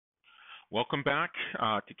Welcome back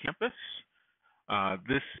to campus.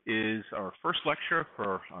 This is our first lecture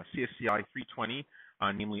for CSCI 320,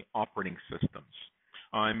 namely operating systems.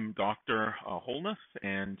 I'm Dr. Holness,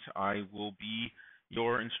 and I will be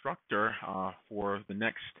your instructor for the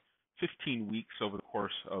next 15 weeks over the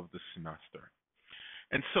course of the semester.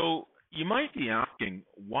 And so you might be asking,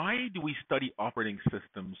 why do we study operating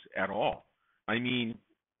systems at all? I mean,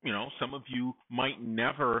 some of you might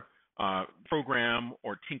never program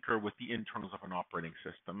or tinker with the internals of an operating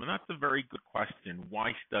system. And that's a very good question.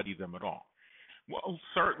 Why study them at all? Well,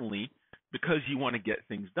 certainly because you want to get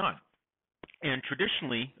things done. And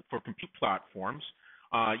traditionally, for compute platforms,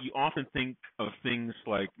 you often think of things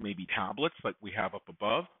like maybe tablets, like we have up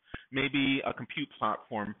above. Maybe a compute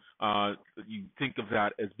platform, you think of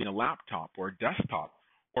that as being a laptop or a desktop.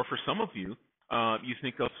 Or for some of you, you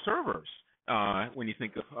think of servers. When you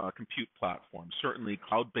think of compute platforms. Certainly,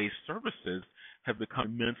 cloud-based services have become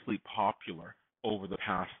immensely popular over the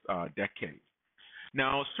past decade.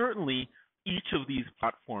 Now, certainly, each of these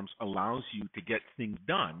platforms allows you to get things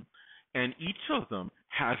done, and each of them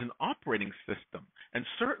has an operating system. And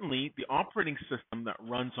certainly, the operating system that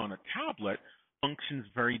runs on a tablet functions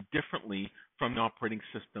very differently from the operating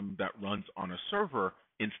system that runs on a server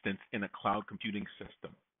instance in a cloud computing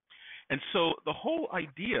system. And so the whole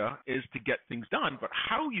idea is to get things done, but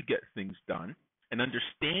how you get things done and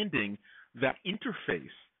understanding that interface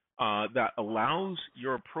that allows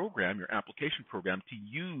your program, your application program, to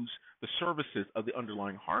use the services of the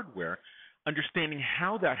underlying hardware, understanding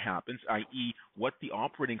how that happens, i.e. what the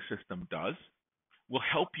operating system does, will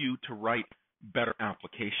help you to write better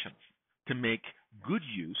applications, to make good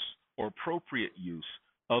use or appropriate use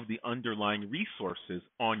of the underlying resources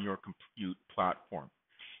on your compute platform.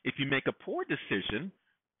 If you make a poor decision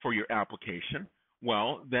for your application,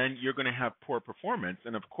 well, then you're going to have poor performance.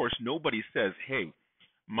 And of course, nobody says, hey,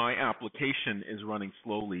 my application is running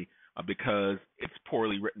slowly because it's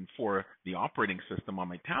poorly written for the operating system on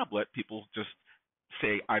my tablet. People just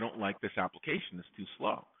say, I don't like this application, it's too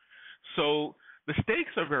slow. So the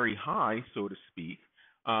stakes are very high, so to speak.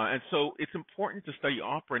 And so it's important to study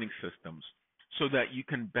operating systems so that you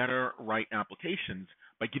can better write applications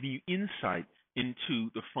by giving you insight into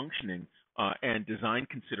the functioning and design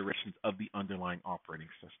considerations of the underlying operating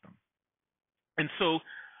system. And so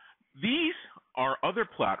these are other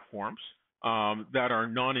platforms that are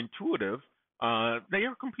non-intuitive. They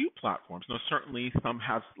are compute platforms. Now, certainly some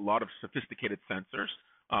have a lot of sophisticated sensors,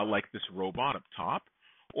 like this robot up top,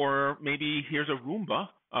 or maybe here's a Roomba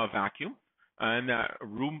vacuum, and that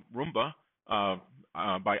Roomba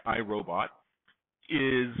by iRobot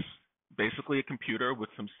is basically a computer with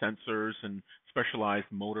some sensors and specialized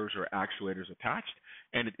motors or actuators attached,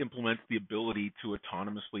 and it implements the ability to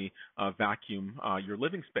autonomously vacuum your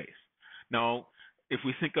living space. Now, if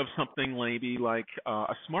we think of something maybe like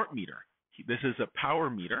a smart meter, this is a power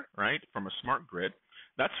meter, right, from a smart grid,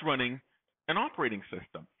 that's running an operating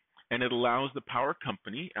system. And it allows the power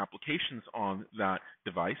company, applications on that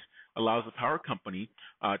device, allows the power company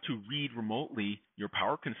to read remotely your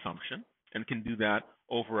power consumption, and can do that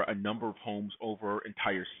over a number of homes over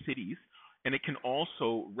entire cities. And it can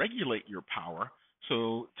also regulate your power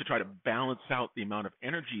so to try to balance out the amount of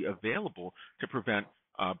energy available to prevent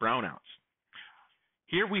brownouts.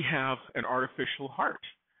 Here we have an artificial heart.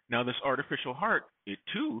 Now this artificial heart, it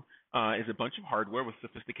too is a bunch of hardware with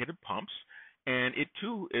sophisticated pumps, and it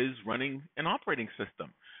too is running an operating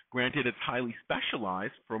system. Granted, it's highly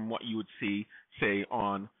specialized from what you would see, say,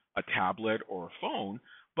 on a tablet or a phone,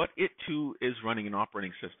 but it too is running an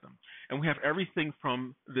operating system. And we have everything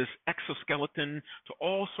from this exoskeleton to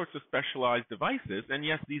all sorts of specialized devices. And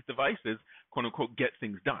yes, these devices, quote unquote, get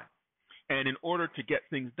things done. And in order to get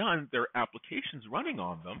things done, there are applications running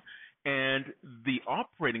on them. And the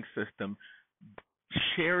operating system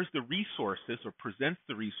shares the resources or presents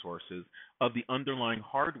the resources of the underlying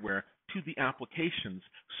hardware to the applications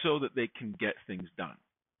so that they can get things done.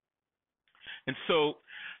 And so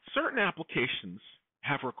certain applications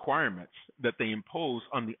have requirements that they impose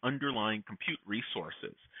on the underlying compute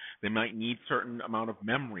resources. They might need a certain amount of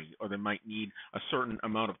memory, or they might need a certain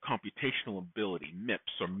amount of computational ability,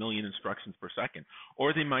 MIPS, or million instructions per second,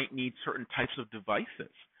 or they might need certain types of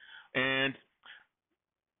devices. And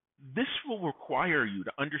this will require you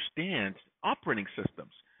to understand operating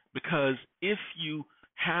systems, because if you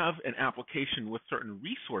have an application with certain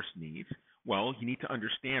resource needs, well, you need to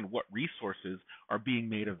understand what resources are being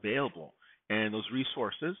made available. And those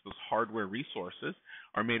resources, those hardware resources,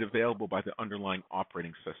 are made available by the underlying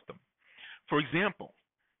operating system. For example,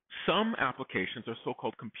 some applications are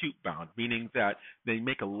so-called compute-bound, meaning that they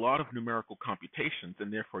make a lot of numerical computations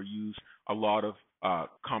and therefore use a lot of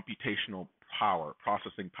computational computational power,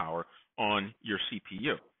 processing power on your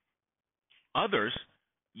CPU. Others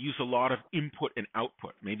use a lot of input and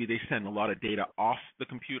output. Maybe they send a lot of data off the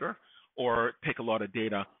computer or take a lot of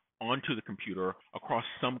data onto the computer across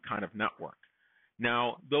some kind of network.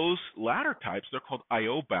 Now, those latter types, they're called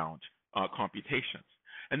I/O-bound computations.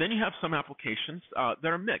 And then you have some applications that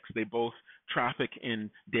are mixed. They both traffic in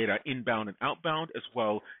data inbound and outbound, as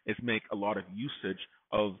well as make a lot of usage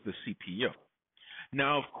of the CPU.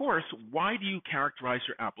 Now, of course, why do you characterize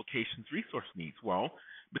your application's resource needs? Well,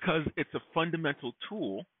 because it's a fundamental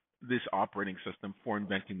tool, this operating system, for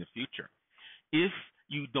inventing the future. If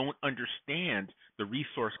you don't understand the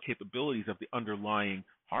resource capabilities of the underlying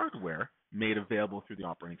hardware made available through the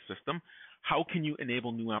operating system, how can you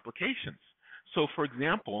enable new applications? So, for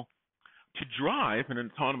example, to drive in an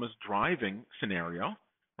autonomous driving scenario,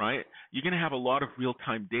 right, you're going to have a lot of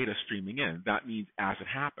real-time data streaming in. That means as it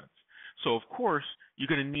happens. So, of course, you're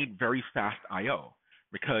going to need very fast I/O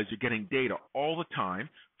because you're getting data all the time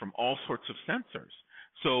from all sorts of sensors.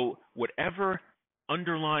 So whatever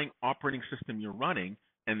underlying operating system you're running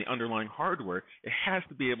and the underlying hardware, it has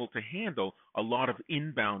to be able to handle a lot of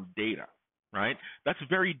inbound data, right? That's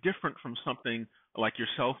very different from something like your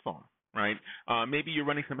cell phone, right? Maybe you're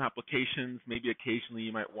running some applications, maybe occasionally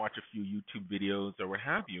you might watch a few YouTube videos or what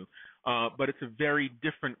have you, but it's a very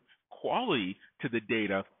different quality to the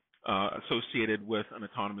data associated with an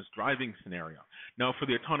autonomous driving scenario. Now, for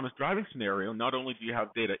the autonomous driving scenario, not only do you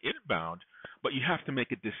have data inbound, but you have to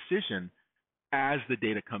make a decision as the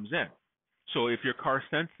data comes in. So if your car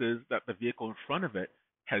senses that the vehicle in front of it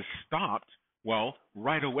has stopped, well,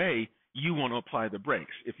 right away, you want to apply the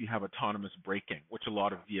brakes if you have autonomous braking, which a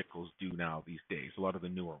lot of vehicles do now these days, a lot of the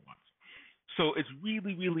newer ones. So it's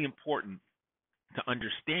really, really important to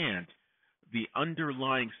understand the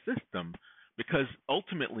underlying system, because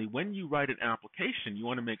ultimately, when you write an application, you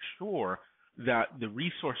want to make sure that the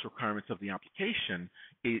resource requirements of the application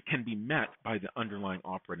can be met by the underlying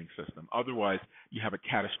operating system. Otherwise, you have a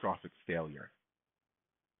catastrophic failure.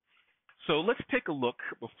 So let's take a look,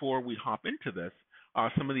 before we hop into this,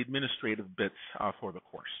 some of the administrative bits for the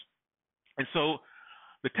course. And so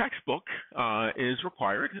the textbook is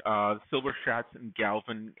required, Silberschatz and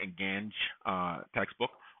Galvin and Gange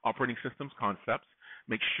textbook, Operating Systems Concepts.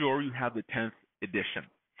 Make sure you have the 10th edition.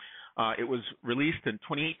 It was released in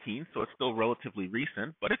 2018, so it's still relatively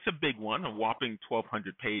recent, but it's a big one, a whopping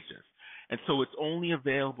 1,200 pages. And so it's only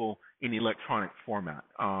available in electronic format,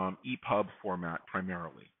 EPUB format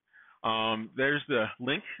primarily. There's the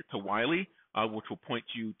link to Wiley, which will point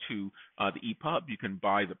you to the EPUB. You can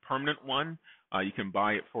buy the permanent one. You can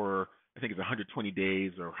buy it for, I think it's 120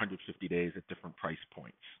 days or 150 days at different price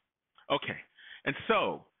points. Okay, and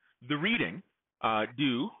so the reading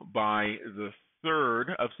due by the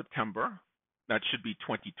 3rd of September, that should be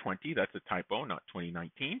 2020, that's a typo, not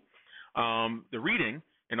 2019. The reading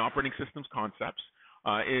in Operating Systems Concepts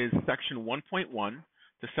is section 1.1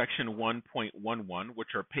 to section 1.11, which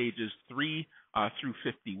are pages 3 through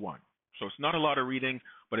 51. So it's not a lot of reading,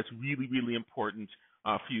 but it's really, really important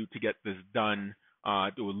for you to get this done,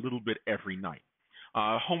 do a little bit every night.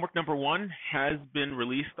 Homework number 1 has been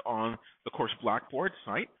released on the course Blackboard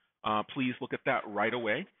site. Please look at that right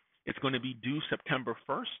away. It's going to be due September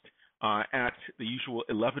 1st at the usual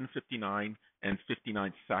 11:59 and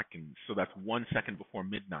 59 seconds. So that's 1 second before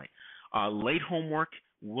midnight. Late homework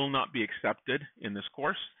will not be accepted in this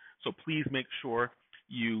course, so please make sure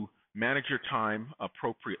you manage your time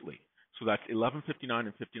appropriately. So that's 11:59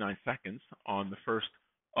 and 59 seconds on the 1st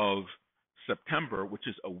of September, which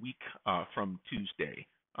is a week from Tuesday,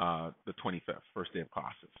 the 25th, first day of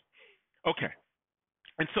classes. Okay.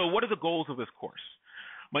 And so what are the goals of this course?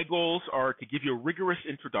 My goals are to give you a rigorous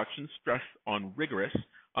introduction, stress on rigorous,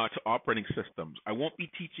 to operating systems. I won't be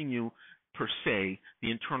teaching you, per se, the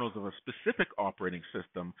internals of a specific operating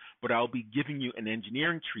system, but I'll be giving you an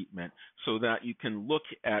engineering treatment so that you can look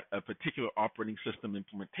at a particular operating system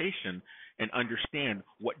implementation and understand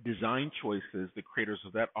what design choices the creators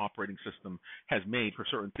of that operating system has made for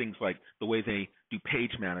certain things, like the way they do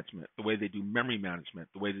page management, the way they do memory management,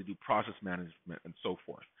 the way they do process management, and so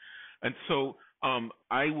forth. And so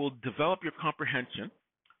I will develop your comprehension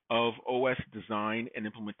of OS design and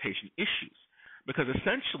implementation issues, because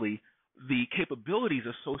essentially the capabilities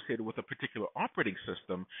associated with a particular operating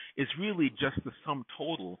system is really just the sum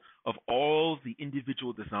total of all the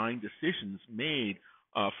individual design decisions made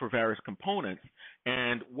for various components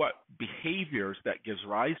and what behaviors that gives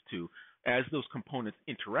rise to as those components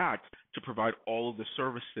interact to provide all of the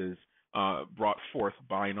services brought forth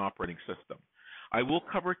by an operating system. I will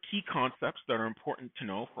cover key concepts that are important to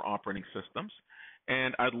know for operating systems,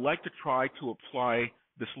 and I'd like to try to apply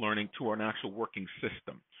this learning to an actual working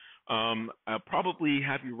system. I'll probably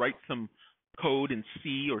have you write some code in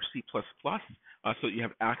C or C++, so that you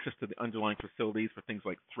have access to the underlying facilities for things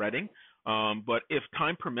like threading. But if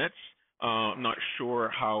time permits, I'm not sure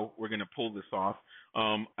how we're going to pull this off.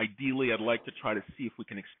 Ideally, I'd like to try to see if we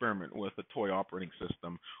can experiment with a toy operating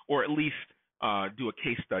system, or at least do a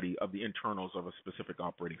case study of the internals of a specific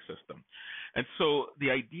operating system. And so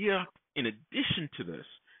the idea, in addition to this,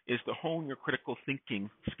 is to hone your critical thinking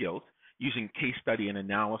skills using case study and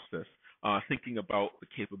analysis, thinking about the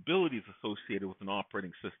capabilities associated with an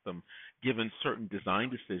operating system given certain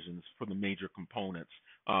design decisions for the major components,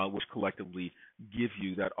 which collectively give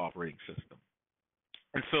you that operating system.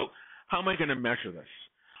 And so how am I going to measure this?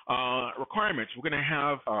 Requirements, we're going to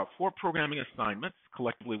have 4 programming assignments,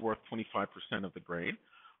 collectively worth 25% of the grade,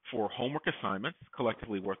 4 homework assignments,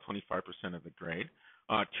 collectively worth 25% of the grade,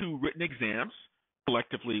 2 written exams,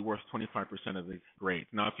 collectively worth 25% of the grade.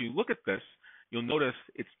 Now, if you look at this, you'll notice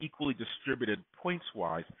it's equally distributed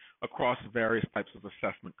points-wise across various types of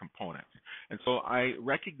assessment components. And so I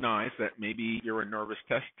recognize that maybe you're a nervous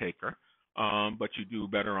test taker, but you do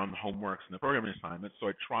better on the homeworks and the programming assignments, so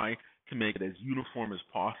I try to make it as uniform as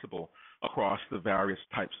possible across the various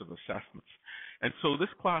types of assessments. And so this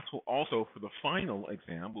class will also, for the final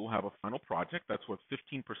exam, we'll have a final project that's worth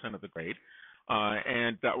 15% of the grade,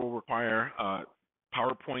 and that will require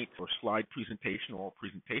PowerPoint or slide presentation or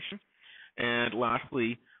presentation. And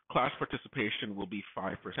lastly, class participation will be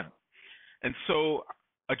 5%. And so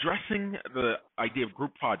addressing the idea of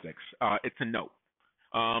group projects, it's a note.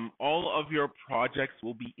 All of your projects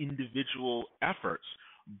will be individual efforts,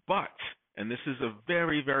 but, and this is a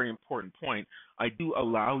very, very important point, I do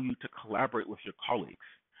allow you to collaborate with your colleagues.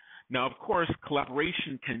 Now, of course,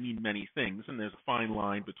 collaboration can mean many things, and there's a fine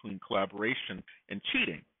line between collaboration and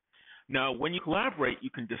cheating. Now, when you collaborate, you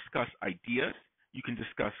can discuss ideas, you can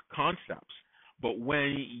discuss concepts, but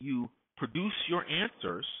when you produce your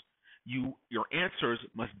answers, your answers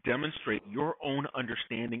must demonstrate your own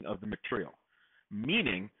understanding of the material,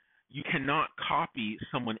 meaning you cannot copy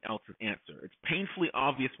someone else's answer. It's painfully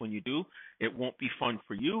obvious when you do. It won't be fun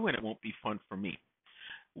for you, and it won't be fun for me.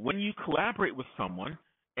 When you collaborate with someone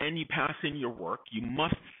and you pass in your work, you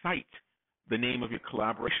must cite the name of your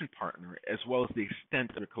collaboration partner as well as the extent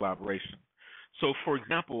of your collaboration. So, for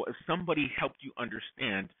example, if somebody helped you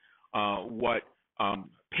understand what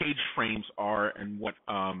page frames are and what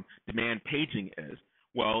demand paging is,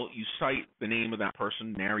 well, you cite the name of that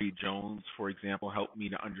person. Mary Jones, for example, helped me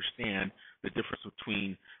to understand the difference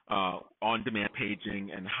between on-demand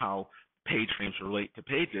paging and how page frames relate to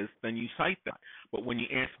pages, then you cite that. But when you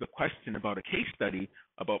answer the question about a case study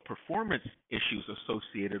about performance issues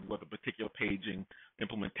associated with a particular paging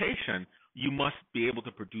implementation, you must be able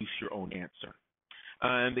to produce your own answer.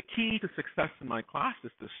 And the key to success in my class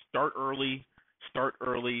is to start early, start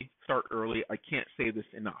early, start early. I can't say this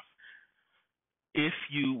enough. If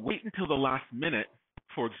you wait until the last minute,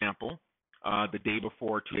 for example, the day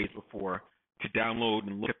before, 2 days before, to download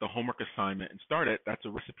and look at the homework assignment and start it, that's a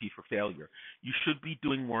recipe for failure. You should be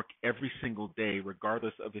doing work every single day,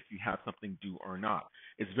 regardless of if you have something due or not.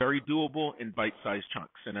 It's very doable in bite-sized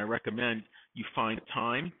chunks, and I recommend you find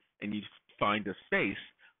time and you find a space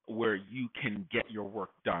where you can get your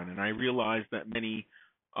work done. And I realize that many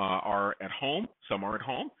are at home, some are at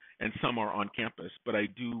home, and some are on campus, but I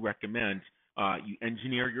do recommend you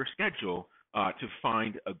engineer your schedule to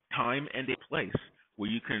find a time and a place where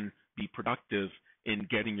you can be productive in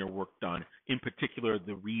getting your work done, in particular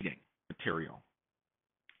the reading material.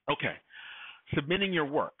 Okay, submitting your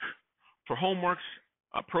work. For homeworks,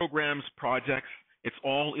 programs, projects, it's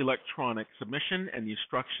all electronic submission, and the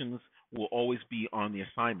instructions will always be on the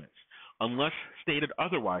assignments. Unless stated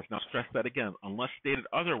otherwise, now stress that again, unless stated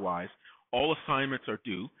otherwise, all assignments are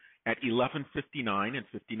due at 11:59 and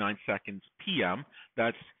 59 seconds p.m.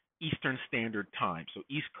 That's Eastern Standard Time, so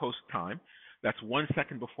East Coast time. That's 1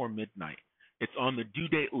 second before midnight. It's on the due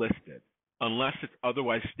date listed, unless it's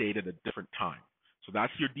otherwise stated a different time. So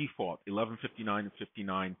that's your default, 11:59 and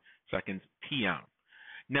 59 seconds p.m.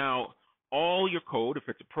 Now, all your code, if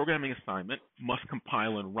it's a programming assignment, must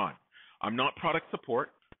compile and run. I'm not product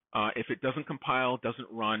support. If it doesn't compile, doesn't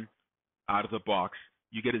run out of the box,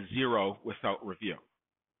 you get a 0 without review.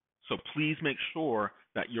 So please make sure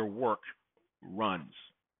that your work runs.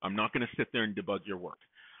 I'm not going to sit there and debug your work.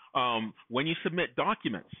 When you submit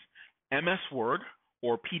documents, MS Word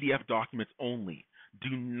or PDF documents only.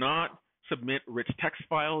 Do not submit rich text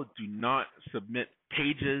file. Do not submit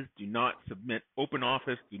pages. Do not submit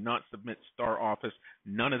OpenOffice. Do not submit StarOffice.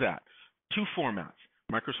 None of that. 2 formats,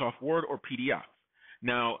 Microsoft Word or PDF.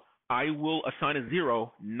 Now, I will assign a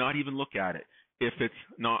 0, not even look at it. if it's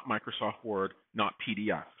not Microsoft Word, not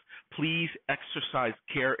PDF. Please exercise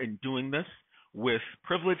care in doing this. With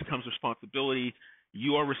privilege comes responsibility.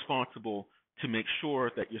 You are responsible to make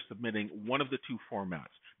sure that you're submitting one of the two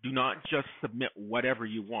formats. Do not just submit whatever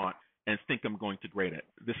you want and think I'm going to grade it.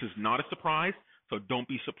 This is not a surprise, so don't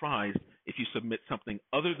be surprised if you submit something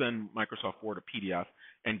other than Microsoft Word or PDF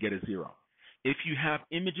and get a 0. If you have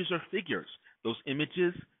images or figures, those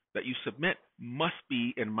images that you submit must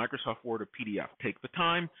be in Microsoft Word or PDF. Take the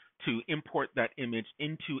time to import that image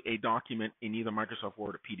into a document in either Microsoft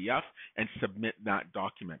Word or PDF and submit that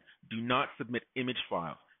document. Do not submit image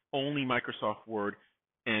files, only Microsoft Word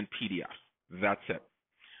and PDF. That's it.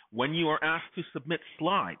 When you are asked to submit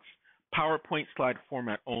slides, PowerPoint slide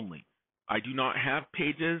format only. I do not have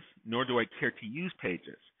Pages, nor do I care to use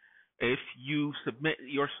Pages. If you submit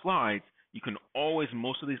your slides, you can always,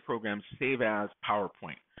 most of these programs, save as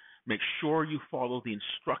PowerPoint. Make sure you follow the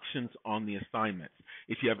instructions on the assignments.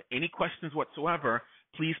 If you have any questions whatsoever,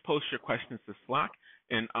 please post your questions to Slack,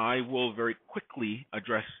 and I will very quickly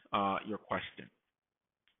address your question.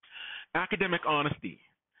 Academic honesty.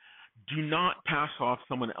 Do not pass off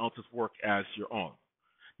someone else's work as your own.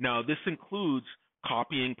 Now, this includes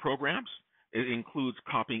copying programs. It includes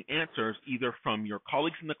copying answers either from your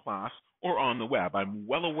colleagues in the class or on the web. I'm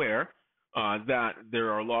well aware that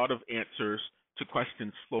there are a lot of answers to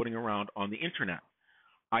questions floating around on the internet.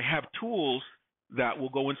 I have tools that will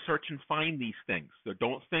go and search and find these things. So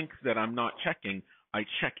don't think that I'm not checking. I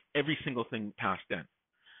check every single thing passed in.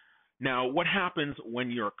 Now, what happens when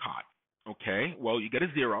you're caught? Okay, well, you get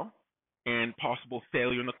a 0 and possible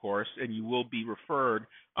failure in the course, and you will be referred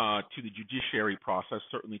to the judiciary process,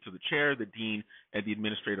 certainly to the chair, the dean, and the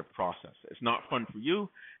administrative process. It's not fun for you.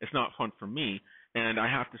 It's not fun for me. And I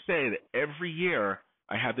have to say that every year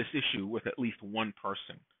I have this issue with at least one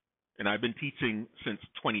person, and I've been teaching since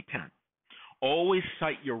 2010. Always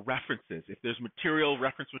cite your references. If there's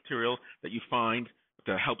reference material that you find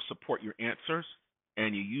to help support your answers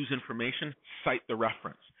and you use information, cite the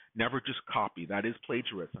reference. Never just copy. That is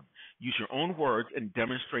plagiarism. Use your own words and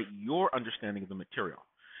demonstrate your understanding of the material.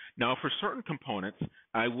 Now, for certain components,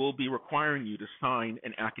 I will be requiring you to sign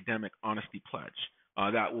an academic honesty pledge.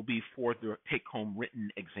 That will be for the take-home written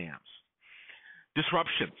exams.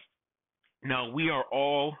 Disruptions. Now, we are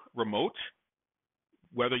all remote,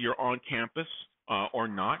 whether you're on campus or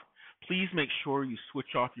not. Please make sure you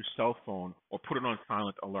switch off your cell phone or put it on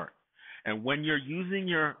silent alert. And when you're using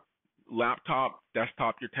your laptop,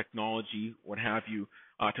 desktop, your technology, what have you,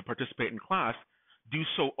 to participate in class, do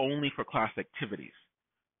so only for class activities,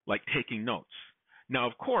 like taking notes. Now,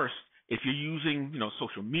 of course, if you're using,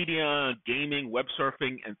 social media, gaming, web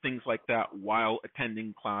surfing, and things like that while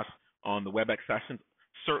attending class on the WebEx sessions,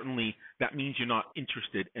 certainly that means you're not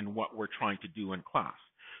interested in what we're trying to do in class.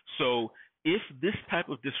 So if this type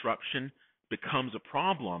of disruption becomes a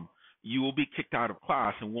problem, you will be kicked out of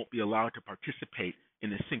class and won't be allowed to participate in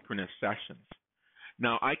the synchronous sessions.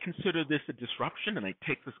 Now, I consider this a disruption, and I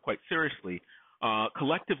take this quite seriously.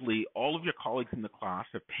 Collectively, all of your colleagues in the class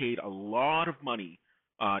have paid a lot of money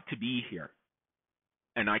to be here.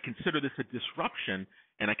 And I consider this a disruption,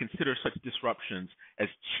 and I consider such disruptions as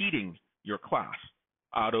cheating your class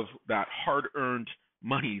out of that hard-earned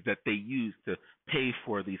money that they use to pay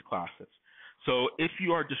for these classes. So if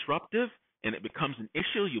you are disruptive and it becomes an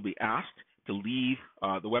issue, you'll be asked to leave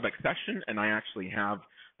the WebEx session, and I actually have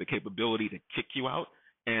the capability to kick you out.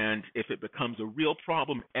 And if it becomes a real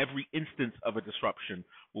problem, every instance of a disruption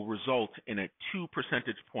will result in a 2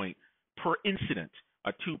 percentage point per incident,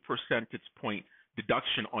 a 2 percentage point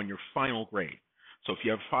deduction on your final grade. So if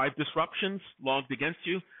you have 5 disruptions logged against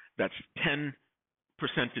you, that's 10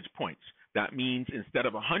 percentage points. That means instead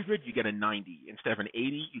of 100, you get a 90. Instead of an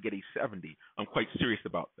 80, you get a 70. I'm quite serious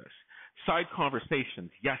about this. Side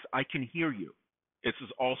conversations. Yes, I can hear you. This is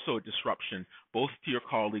also a disruption, both to your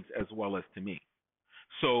colleagues as well as to me.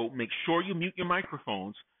 So make sure you mute your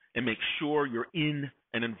microphones and make sure you're in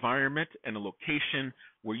an environment and a location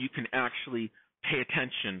where you can actually pay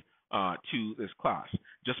attention to this class.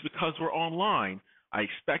 Just because we're online, I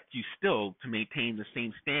expect you still to maintain the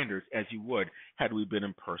same standards as you would had we been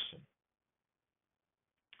in person.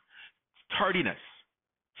 Tardiness.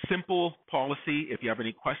 Simple policy. If you have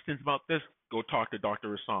any questions about this, go talk to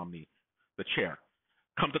Dr. Rasamny, the chair.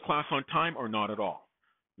 Come to class on time or not at all.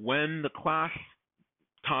 When the class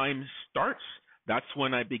time starts, that's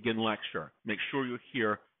when I begin lecture. Make sure you're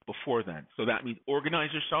here before then. So that means organize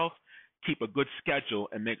yourself, keep a good schedule,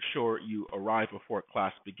 and make sure you arrive before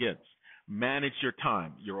class begins. Manage your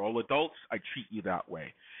time. You're all adults. I treat you that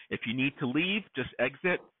way. If you need to leave, just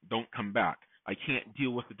exit. Don't come back. I can't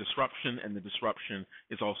deal with the disruption, and the disruption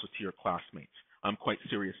is also to your classmates. I'm quite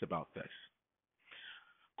serious about this.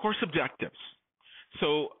 Course objectives.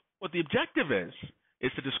 So what the objective is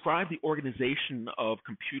to describe the organization of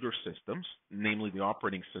computer systems, namely the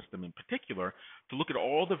operating system in particular, to look at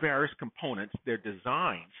all the various components, their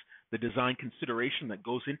designs, the design consideration that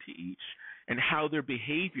goes into each, and how their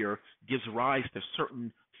behavior gives rise to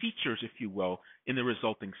certain features, if you will, in the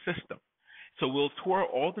resulting system. So we'll tour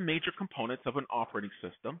all the major components of an operating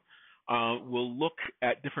system. We'll look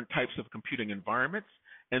at different types of computing environments,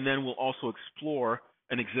 and then we'll also explore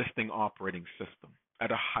an existing operating system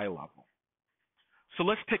at a high level. So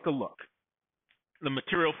let's take a look. The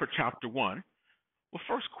material for Chapter 1. Well,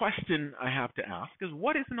 first question I have to ask is,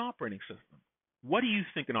 what is an operating system? What do you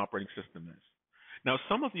think an operating system is? Now,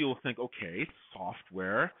 some of you will think, okay, it's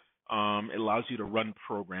software. It allows you to run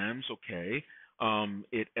programs, okay.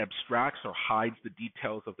 It abstracts or hides the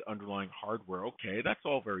details of the underlying hardware, okay. That's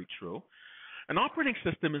all very true. An operating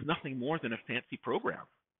system is nothing more than a fancy program.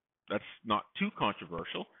 That's not too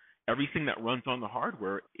controversial. Everything that runs on the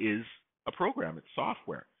hardware is a program. It's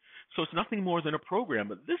software. So it's nothing more than a program,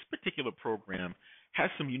 but this particular program has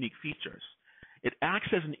some unique features. It acts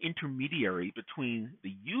as an intermediary between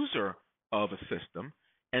the user of a system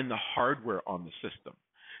and the hardware on the system.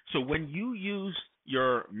 So when you use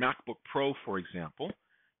your MacBook Pro, for example,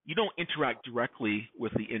 you don't interact directly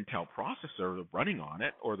with the Intel processor running on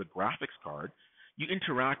it or the graphics card. You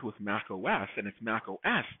interact with Mac OS, and it's Mac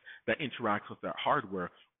OS that interacts with that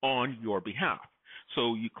hardware on your behalf.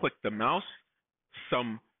 So you click the mouse,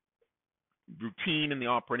 some routine in the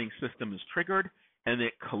operating system is triggered, and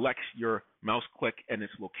it collects your mouse click and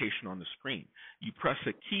its location on the screen. You press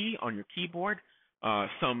a key on your keyboard,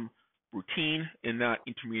 some routine in that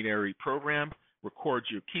intermediary program records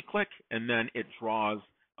your key click, and then it draws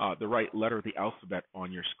the right letter of the alphabet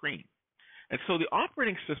on your screen. And so the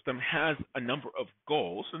operating system has a number of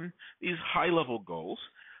goals, and these high-level goals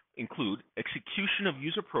include execution of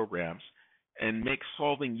user programs and make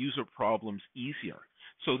solving user problems easier.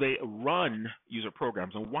 So they run user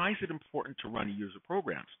programs. And why is it important to run user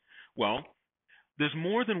programs? Well, there's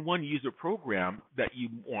more than one user program that you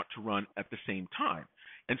want to run at the same time.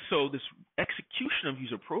 And so this execution of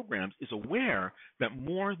user programs is aware that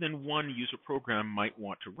more than one user program might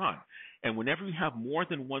want to run. And whenever you have more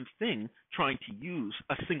than one thing trying to use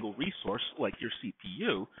a single resource like your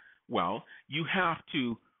CPU, well, you have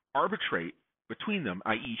to arbitrate between them,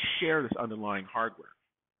 i.e. share this underlying hardware.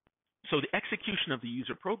 So the execution of the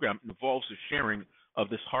user program involves the sharing of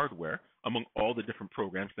this hardware among all the different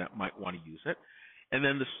programs that might want to use it. And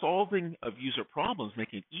then the solving of user problems,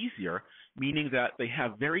 making it easier, meaning that they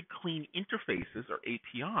have very clean interfaces or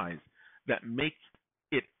APIs that make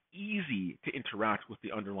it easy to interact with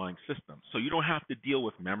the underlying system. So you don't have to deal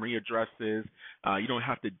with memory addresses, you don't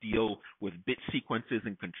have to deal with bit sequences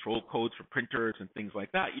and control codes for printers and things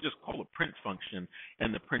like that. You just call a print function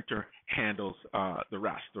and the printer handles the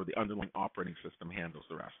rest, or the underlying operating system handles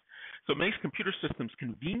the rest. So it makes computer systems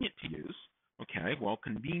convenient to use. Okay, well,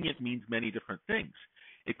 convenient means many different things.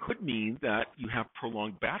 It could mean that you have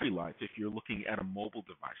prolonged battery life if you're looking at a mobile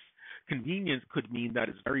device. Convenience could mean that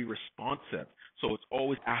it's very responsive, so it's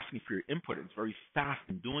always asking for your input. It's very fast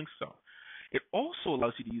in doing so. It also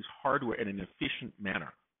allows you to use hardware in an efficient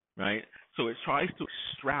manner, right? So it tries to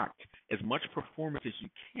extract as much performance as you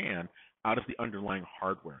can out of the underlying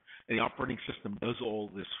hardware, and the operating system does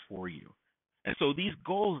all this for you. And so these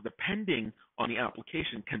goals, depending on the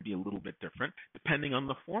application, can be a little bit different. Depending on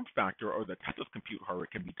the form factor or the type of compute hardware,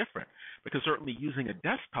 can be different. Because certainly using a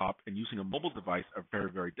desktop and using a mobile device are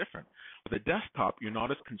very, very different. With a desktop, you're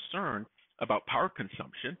not as concerned about power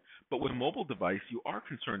consumption, but with a mobile device, you are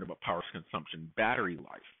concerned about power consumption, battery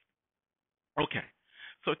life. Okay,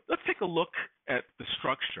 so let's take a look at the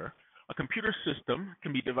structure. A computer system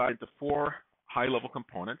can be divided into four high-level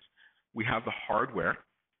components. We have the hardware.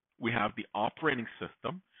 We have the operating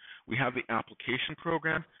system, we have the application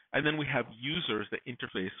program, and then we have users that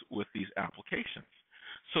interface with these applications.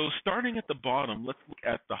 So starting at the bottom, let's look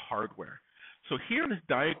at the hardware. So here in this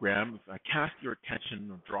diagram, if I cast your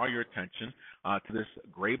attention or draw your attention to this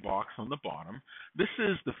gray box on the bottom, this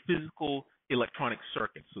is the physical electronic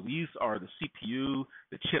circuit. So these are the CPU,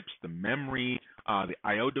 the chips, the memory, the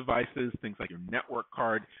I/O devices, things like your network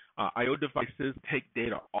card. I/O devices take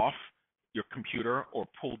data off your computer or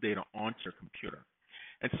pull data onto your computer.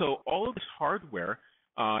 And so all of this hardware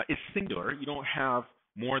is singular. You don't have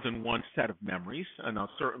more than one set of memories. And now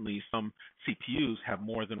certainly some CPUs have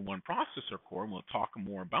more than one processor core, and we'll talk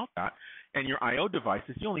more about that. And your I/O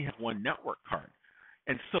devices, you only have one network card.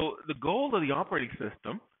 And so the goal of the operating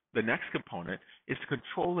system, the next component, is to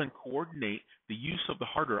control and coordinate the use of the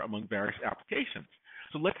hardware among various applications.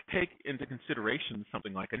 So let's take into consideration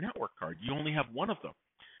something like a network card. You only have one of them.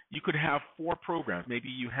 You could have 4 programs. Maybe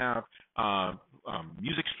you have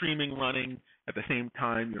music streaming running. At the same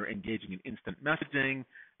time, you're engaging in instant messaging.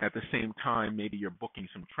 At the same time, maybe you're booking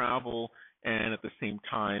some travel. And at the same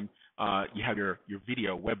time, you have your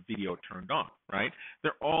web video turned on, right?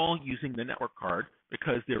 They're all using the network card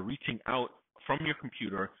because they're reaching out from your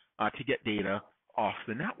computer to get data off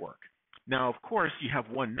the network. Now, of course, you have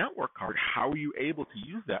one network card. How are you able to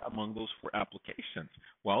use that among those 4 applications?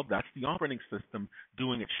 Well, that's the operating system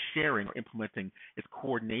doing its sharing or implementing its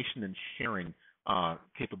coordination and sharing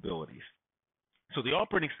capabilities. So the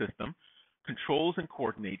operating system controls and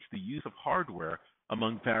coordinates the use of hardware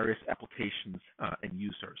among various applications and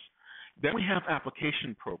users. Then we have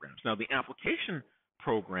application programs. Now, the application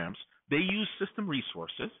programs, they use system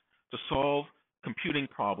resources to solve computing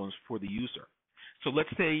problems for the user. So let's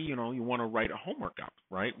say, you want to write a homework app,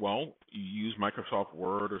 right? Well, you use Microsoft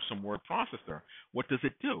Word or some word processor. What does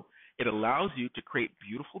it do? It allows you to create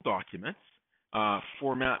beautiful documents,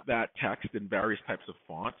 format that text in various types of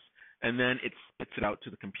fonts, and then it spits it out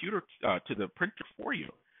to the computer, to the printer for you,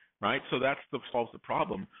 right? So that solves the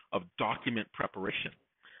problem of document preparation.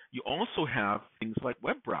 You also have things like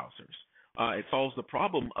web browsers. It solves the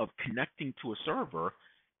problem of connecting to a server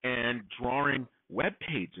and drawing web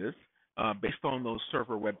pages based on those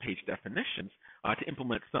server web page definitions to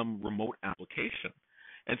implement some remote application.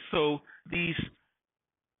 And so these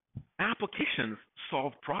applications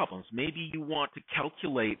solve problems. Maybe you want to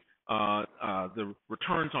calculate the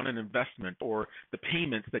returns on an investment or the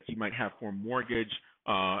payments that you might have for a mortgage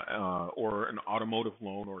or an automotive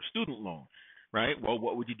loan or a student loan, right? Well,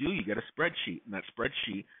 what would you do? You get a spreadsheet, and that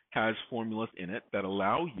spreadsheet has formulas in it that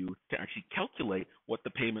allow you to actually calculate what the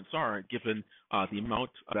payments are given the amount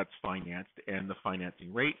that's financed and the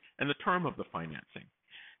financing rate and the term of the financing.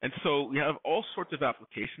 And so we have all sorts of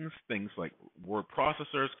applications, things like word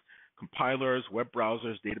processors, compilers, web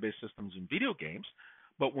browsers, database systems, and video games.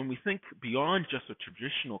 But when we think beyond just a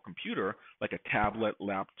traditional computer, like a tablet,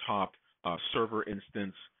 laptop, server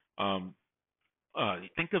instance,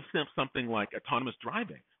 think of something like autonomous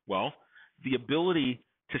driving. Well, the ability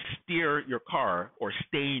to steer your car or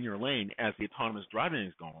stay in your lane as the autonomous driving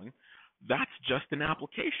is going, that's just an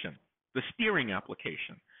application, the steering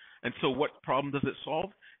application. And so what problem does it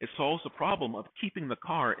solve? It solves the problem of keeping the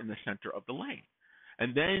car in the center of the lane.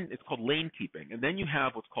 And then it's called lane keeping. And then you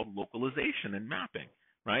have what's called localization and mapping,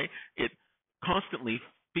 right? It constantly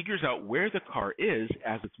figures out where the car is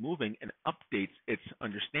as it's moving and updates its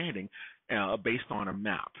understanding based on a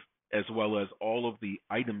map, as well as all of the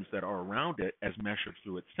items that are around it as measured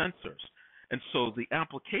through its sensors. And so the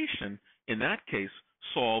application, in that case,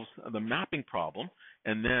 solves the mapping problem,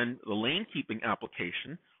 and then the lane keeping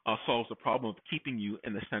application solves the problem of keeping you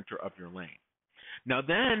in the center of your lane. Now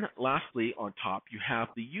then, lastly, on top, you have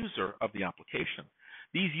the user of the application.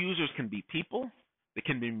 These users can be people, they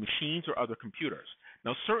can be machines or other computers.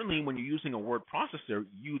 Now, certainly when you're using a word processor,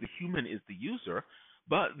 you, the human, is the user,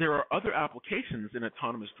 but there are other applications in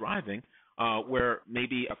autonomous driving where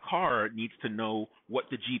maybe a car needs to know what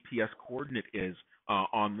the GPS coordinate is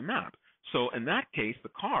on the map. So in that case, the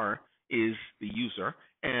car is the user,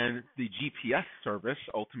 and the GPS service,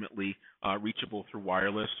 ultimately reachable through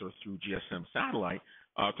wireless or through GSM satellite,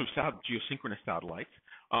 through geosynchronous satellites,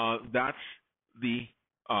 that's the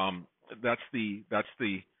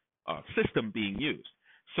system being used.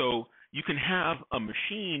 So you can have a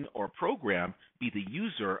machine or program be the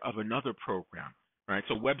user of another program, right?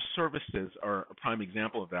 So web services are a prime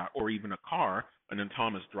example of that, or even a car, an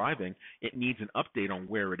autonomous driving. It needs an update on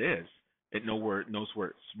where it is. It knows where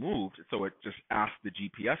it's moved, so it just asks the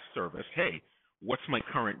GPS service, hey, what's my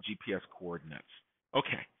current GPS coordinates?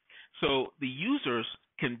 Okay, so the users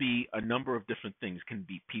can be a number of different things. Can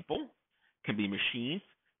be people, can be machines,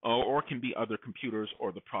 or can be other computers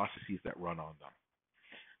or the processes that run on them.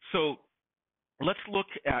 So let's look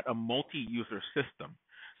at a multi-user system.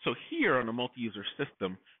 So here on a multi-user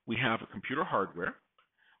system, we have a computer hardware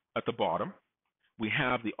at the bottom. We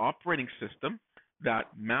have the operating system that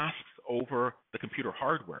masks over the computer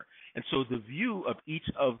hardware. And so the view of each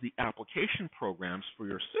of the application programs for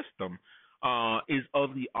your system is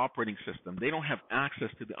of the operating system. They don't have access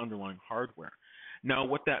to the underlying hardware. Now,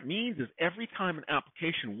 what that means is every time an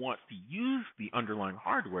application wants to use the underlying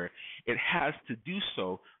hardware, it has to do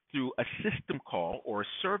so through a system call or a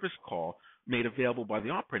service call made available by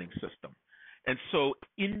the operating system. And so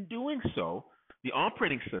in doing so, the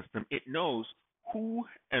operating system, it knows who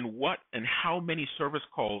and what and how many service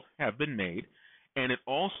calls have been made, and it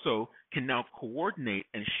also can now coordinate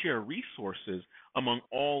and share resources among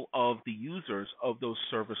all of the users of those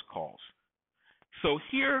service calls. So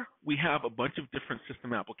here we have a bunch of different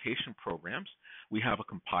system application programs. We have a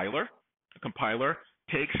compiler. A compiler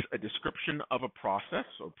takes a description of a process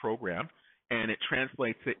or program and it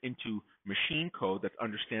translates it into machine code that's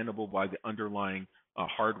understandable by the underlying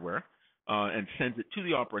hardware and sends it to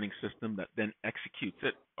the operating system that then executes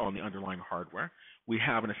it on the underlying hardware. We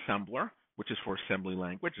have an assembler, which is for assembly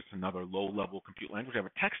language. It's another low-level compute language. We have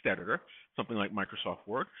a text editor, something like Microsoft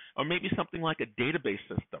Word, or maybe something like a database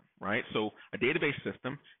system, right? So a database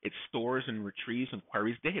system, it stores and retrieves and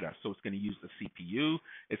queries data. So it's going to use the CPU,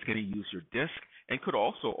 it's going to use your disk, and could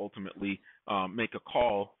also ultimately make a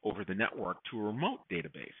call over the network to a remote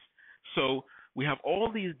database. So we have all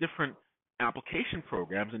these different application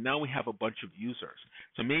programs, and now we have a bunch of users.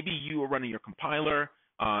 So maybe you are running your compiler,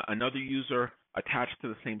 another user attached to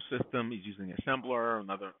the same system is using assembler,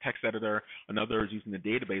 another text editor, another is using the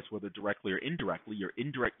database, whether directly or indirectly. Your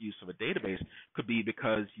indirect use of a database could be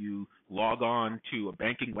because you log on to a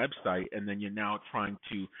banking website and then you're now trying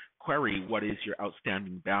to query what is your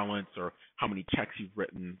outstanding balance or how many checks you've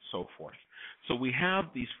written, and so forth. So we have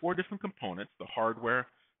these four different components: the hardware,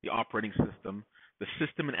 the operating system, the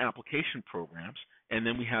system and application programs, and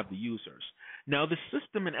then we have the users. Now, the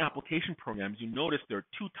system and application programs, you notice there are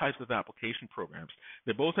two types of application programs.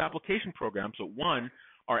 They're both application programs, but one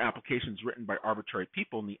are applications written by arbitrary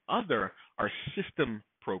people, and the other are system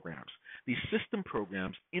programs. These system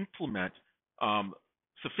programs implement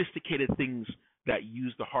sophisticated things that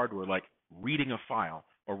use the hardware, like reading a file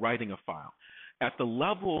or writing a file. At the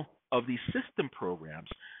level of these system programs,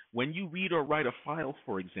 when you read or write a file,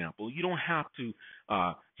 for example, you don't have to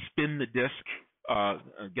spin the disk,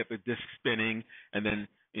 get the disk spinning, and then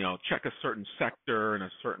check a certain sector and a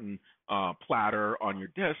certain platter on your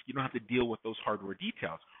disk. You don't have to deal with those hardware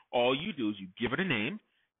details. All you do is you give it a name,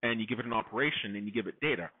 and you give it an operation, and you give it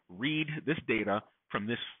data. Read this data from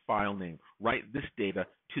this file name. Write this data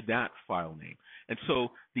to that file name. And so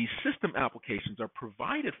these system applications are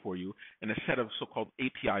provided for you in a set of so-called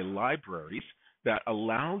API libraries that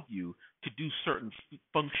allow you to do certain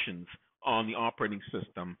functions on the operating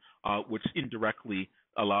system, which indirectly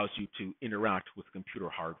allows you to interact with computer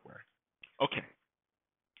hardware. Okay,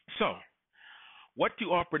 so what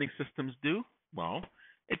do operating systems do? Well,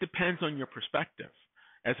 it depends on your perspective.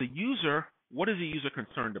 As a user, what is a user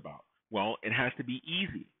concerned about? Well, it has to be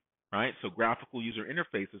easy, right? So graphical user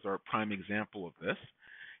interfaces are a prime example of this.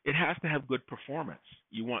 It has to have good performance.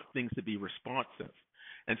 You want things to be responsive.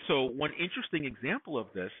 And so one interesting example of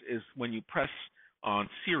this is when you press on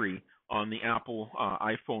Siri on the Apple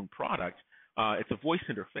iPhone product, it's a voice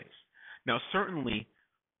interface. Now, certainly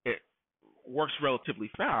it works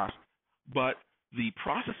relatively fast, but the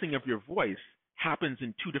processing of your voice happens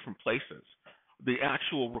in two different places. The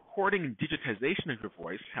actual recording and digitization of your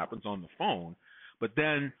voice happens on the phone, but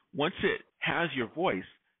then once it has your voice,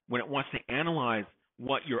 when it wants to analyze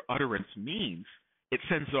what your utterance means, it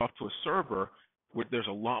sends it off to a server where there's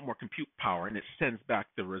a lot more compute power, and it sends back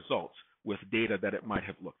the results with data that it might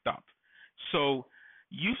have looked up. So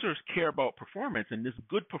users care about performance, and this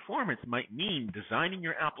good performance might mean designing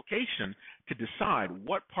your application to decide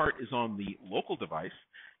what part is on the local device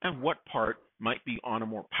and what part might be on a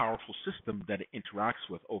more powerful system that it interacts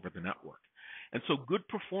with over the network. And so good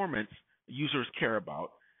performance users care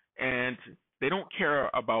about, and they don't care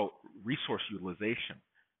about resource utilization,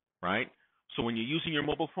 right? So when you're using your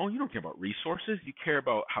mobile phone, you don't care about resources. You care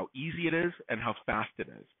about how easy it is and how fast it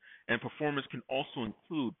is. And performance can also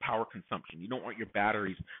include power consumption. You don't want your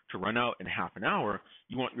batteries to run out in half an hour.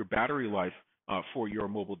 You want your battery life for your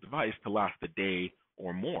mobile device to last a day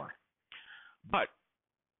or more. But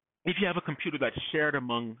if you have a computer that's shared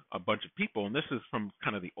among a bunch of people, and this is from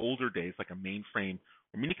kind of the older days, like a mainframe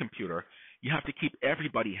or mini computer, you have to keep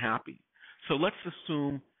everybody happy. So let's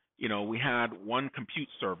assume we had one compute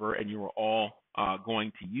server and you were all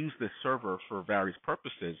going to use this server for various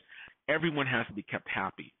purposes. Everyone has to be kept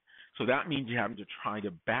happy. So that means you have to try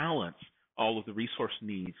to balance all of the resource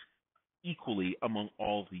needs equally among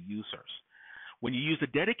all of the users. When you use a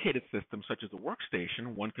dedicated system, such as a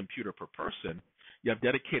workstation, one computer per person, you have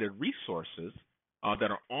dedicated resources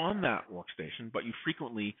that are on that workstation, but you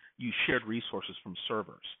frequently use shared resources from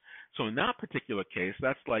servers. So in that particular case,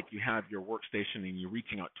 that's like you have your workstation and you're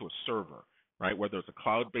reaching out to a server, right? Whether it's a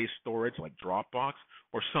cloud-based storage like Dropbox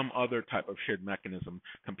or some other type of shared mechanism,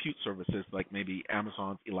 compute services like maybe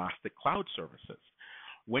Amazon's Elastic Cloud services.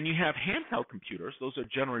 When you have handheld computers, those are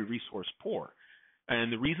generally resource poor.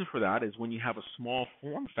 And the reason for that is when you have a small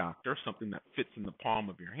form factor, something that fits in the palm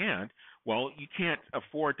of your hand, well, you can't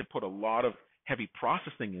afford to put a lot of heavy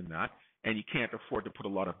processing in that, and you can't afford to put a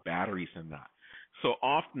lot of batteries in that. So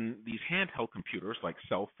often these handheld computers like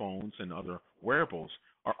cell phones and other wearables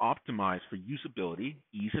are optimized for usability,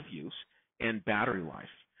 ease of use, and battery life.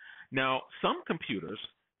 Now, some computers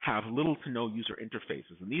have little to no user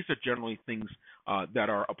interfaces, and these are generally things that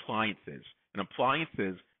are appliances. And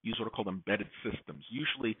appliances use what are called embedded systems.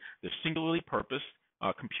 Usually, they're singularly purposed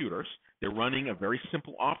computers. They're running a very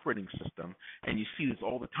simple operating system, and you see this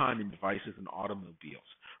all the time in devices and automobiles.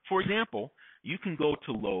 For example, you can go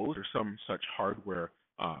to Lowe's or some such hardware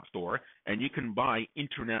store, and you can buy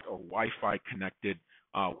internet or Wi-Fi connected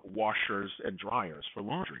washers and dryers for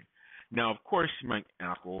laundry. Now, of course, you might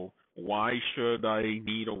ask, well, why should I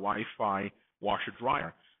need a Wi-Fi washer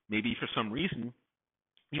dryer? Maybe for some reason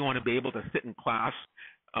you want to be able to sit in class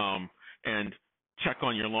and check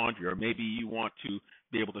on your laundry, or maybe you want to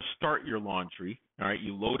be able to start your laundry. All right,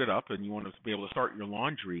 you load it up and you want to be able to start your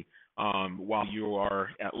laundry while you are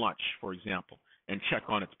at lunch, for example, and check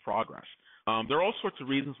on its progress. There are all sorts of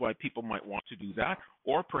reasons why people might want to do that,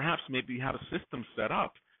 or perhaps maybe you have a system set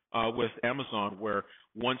up with Amazon where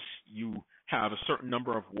once you have a certain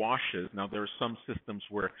number of washes, now there are some systems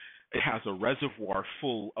where it has a reservoir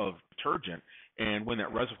full of detergent, and when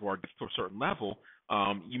that reservoir gets to a certain level,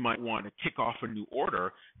 you might want to kick off a new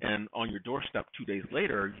order, and on your doorstep 2 days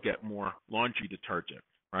later, you get more laundry detergent,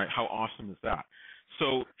 right? How awesome is that?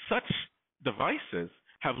 So such devices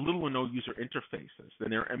have little or no user interfaces,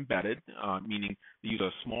 and they're embedded, meaning they use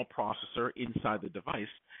a small processor inside the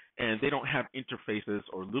device, and they don't have interfaces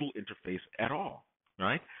or little interface at all,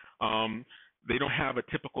 right? They don't have a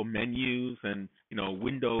typical menus and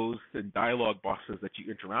windows and dialog boxes that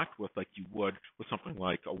you interact with like you would with something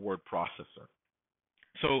like a word processor.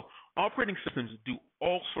 So operating systems do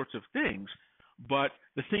all sorts of things, but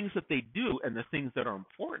the things that they do and the things that are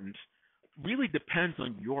important really depends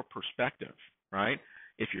on your perspective, right?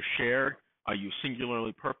 If you're shared, are you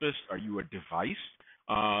singularly purposed? Are you a device?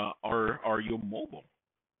 Or are you mobile?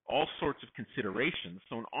 All sorts of considerations.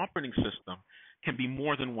 So an operating system can be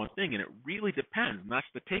more than one thing, and it really depends, and that's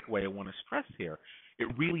the takeaway I want to stress here. It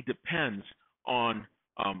really depends on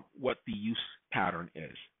what the use pattern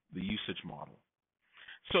is, the usage model.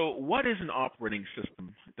 So what is an operating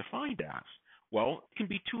system defined as? Well, it can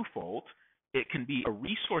be twofold. It can be a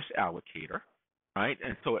resource allocator, right?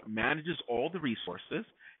 And so it manages all the resources,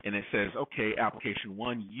 and it says, okay, application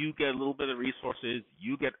one, you get a little bit of resources,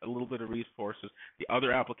 you get a little bit of resources, the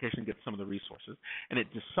other application gets some of the resources, and it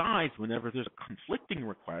decides whenever there's a conflicting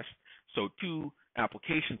request, so two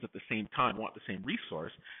applications at the same time want the same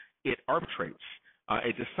resource, it arbitrates.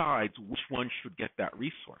 It decides which one should get that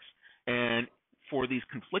resource. And for these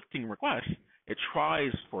conflicting requests, it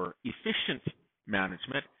tries for efficient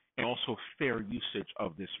management and also fair usage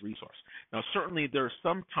of this resource. Now, certainly there are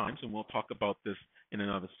some times, and we'll talk about this in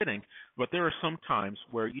another sitting, but there are some times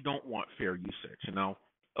where you don't want fair usage, and I'll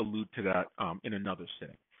allude to that in another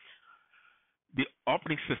sitting. The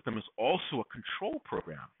operating system is also a control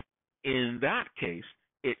program. In that case,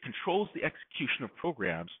 it controls the execution of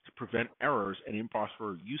programs to prevent errors and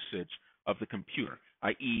improper usage of the computer,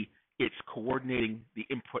 i.e., it's coordinating the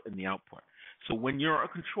input and the output. So when you're a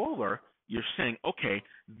controller, you're saying, okay,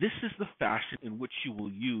 this is the fashion in which you will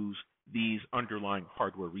use these underlying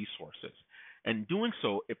hardware resources. And doing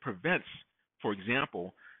so, it prevents, for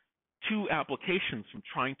example, two applications from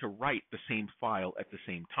trying to write the same file at the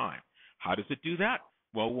same time. How does it do that?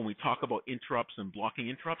 Well, when we talk about interrupts and blocking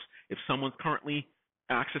interrupts, if someone's currently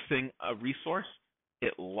accessing a resource,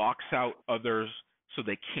 it locks out others so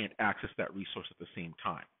they can't access that resource at the same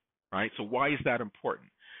time, right? So why is that important?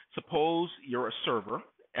 Suppose you're a server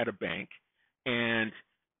at a bank and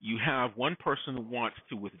you have one person who wants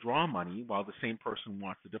to withdraw money while the same person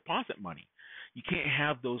wants to deposit money. You can't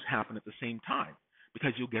have those happen at the same time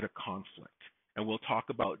because you'll get a conflict. And we'll talk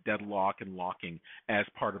about deadlock and locking as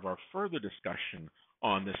part of our further discussion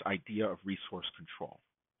on this idea of resource control.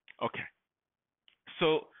 Okay,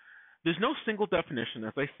 so there's no single definition,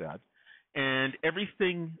 as I said, and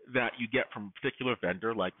everything that you get from a particular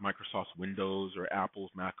vendor like Microsoft's Windows or Apple's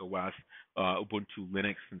Mac OS, Ubuntu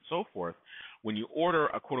Linux, and so forth, when you order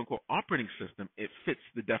a quote-unquote operating system, it fits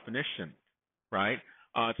the definition, right?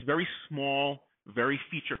 It's very small, very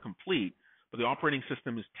feature complete, but the operating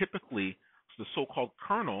system is typically the so-called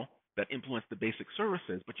kernel that implements the basic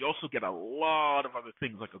services, but you also get a lot of other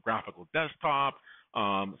things like a graphical desktop,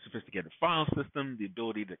 sophisticated file system, the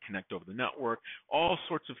ability to connect over the network, all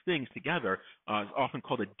sorts of things together is often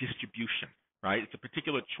called a distribution, right? It's a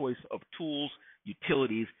particular choice of tools,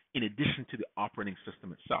 utilities, in addition to the operating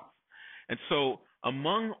system itself. And so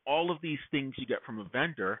among all of these things you get from a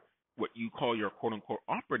vendor, what you call your quote-unquote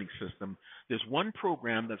operating system, there's one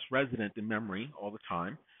program that's resident in memory all the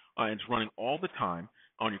time, and it's running all the time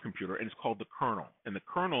on your computer, and it's called the kernel. And the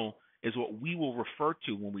kernel is what we will refer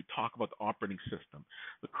to when we talk about the operating system.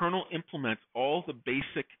 The kernel implements all the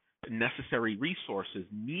basic necessary resources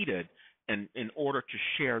needed in order to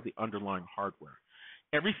share the underlying hardware.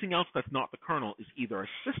 Everything else that's not the kernel is either a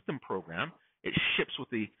system program, it ships with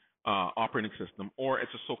the operating system, or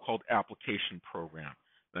it's a so-called application program.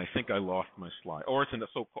 And I think I lost my slide. Or it's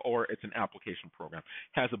an application program.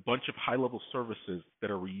 It has a bunch of high-level services that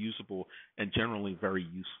are reusable and generally very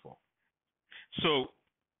useful. So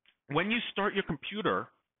when you start your computer,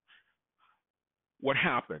 what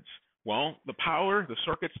happens? Well, the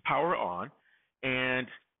circuits power on, and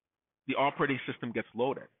the operating system gets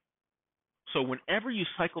loaded. So whenever you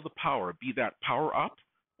cycle the power, be that power up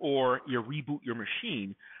or you reboot your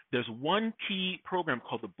machine, there's one key program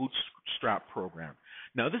called the Bootstrap program.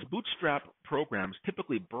 Now, this Bootstrap program is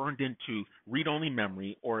typically burned into read-only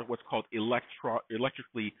memory, or what's called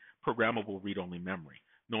electrically programmable read-only memory,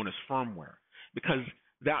 known as firmware. Because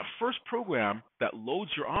that first program that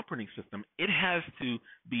loads your operating system, it has to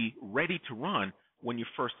be ready to run when you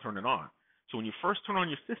first turn it on. So when you first turn on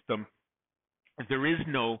your system, there is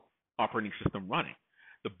no operating system running.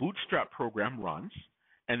 The Bootstrap program runs,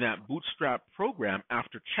 and that Bootstrap program,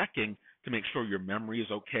 after checking to make sure your memory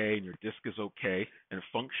is okay and your disk is okay and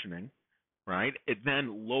functioning, right, it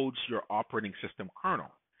then loads your operating system kernel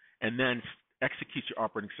and then executes your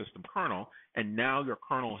operating system kernel, and now your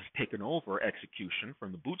kernel has taken over execution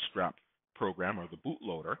from the Bootstrap program or the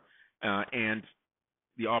bootloader, and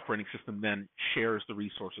the operating system then shares the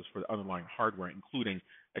resources for the underlying hardware, including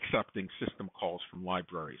accepting system calls from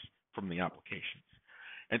libraries from the applications.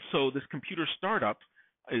 And so this computer startup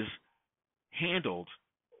is handled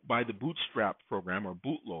by the Bootstrap program or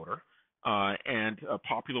bootloader, and a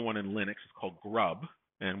popular one in Linux is called Grub,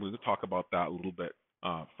 and we'll talk about that a little bit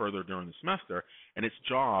further during the semester. And its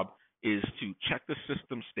job is to check the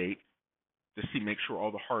system state to make sure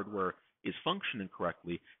all the hardware is functioning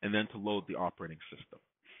correctly, and then to load the operating system.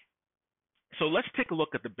 So let's take a look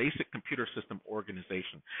at the basic computer system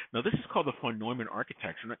organization. Now, this is called the von Neumann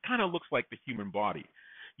architecture, and it kind of looks like the human body.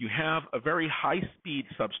 You have a very high-speed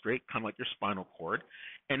substrate, kind of like your spinal cord,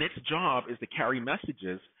 and its job is to carry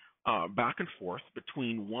messages back and forth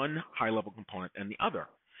between one high-level component and the other.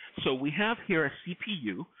 So we have here a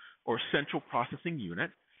CPU, or central processing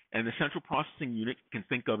unit, and the central processing unit you can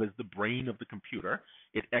think of as the brain of the computer.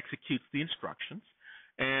 It executes the instructions.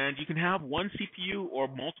 And you can have one CPU or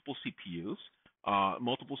multiple CPUs.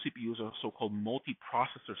 Multiple CPUs are a so-called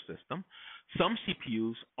multi-processor system. Some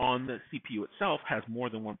CPUs on the CPU itself has more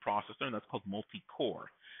than one processor, and that's called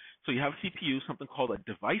multi-core. So you have a CPU, something called a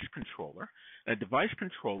device controller. And a device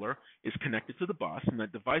controller is connected to the bus, and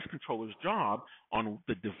that device controller's job on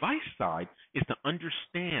the device side is to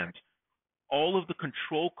understand all of the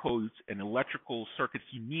control codes and electrical circuits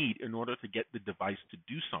you need in order to get the device to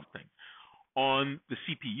do something. On the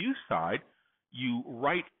CPU side, you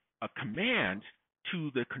write a command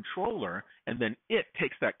to the controller, and then it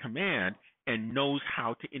takes that command and knows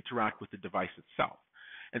how to interact with the device itself.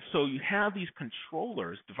 And so you have these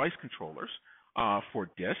controllers, device controllers, for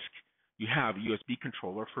disk. You have a USB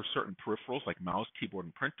controller for certain peripherals like mouse, keyboard,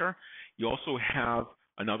 and printer. You also have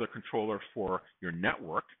another controller for your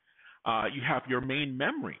network. You have your main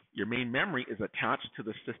memory. Your main memory is attached to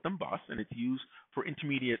the system bus, and it's used for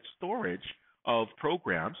intermediate storage of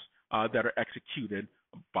programs that are executed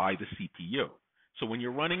by the CPU. So when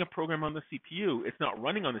you're running a program on the CPU, it's not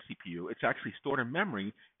running on the CPU. It's actually stored in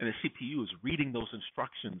memory, and the CPU is reading those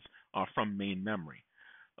instructions from main memory.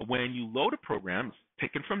 When you load a program, it's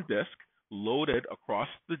taken from disk, loaded across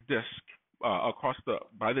the disk,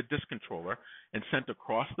 by the disk controller, and sent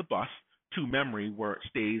across the bus to memory where it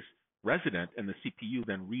stays resident, and the CPU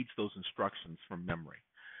then reads those instructions from memory.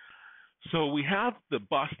 So we have the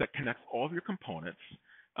bus that connects all of your components,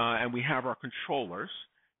 and we have our controllers,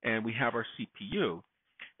 and we have our CPU.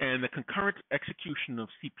 And the concurrent execution of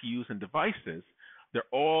CPUs and devices, they're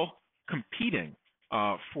all competing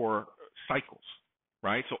for cycles,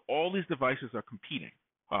 right? So all these devices are competing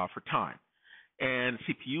for time. And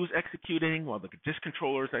CPU is executing while the disk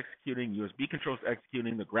controller is executing, USB controller is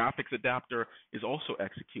executing, the graphics adapter is also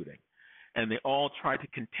executing. And they all try to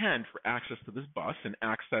contend for access to this bus and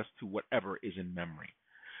access to whatever is in memory.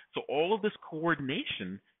 So all of this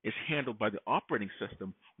coordination is handled by the operating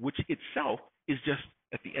system, which itself is just,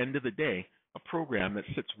 at the end of the day, a program that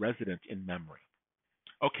sits resident in memory.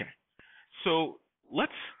 Okay, so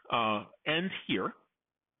let's end here,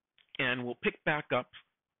 and we'll pick back up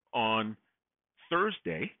on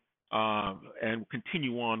Thursday and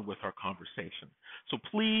continue on with our conversation. So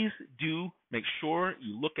please do make sure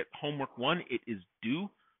you look at homework 1. It is due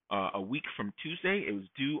a week from Tuesday. It was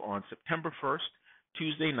due on September 1st,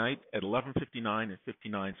 Tuesday night at 11:59 and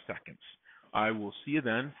 59 seconds. I will see you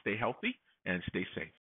then. Stay healthy and stay safe.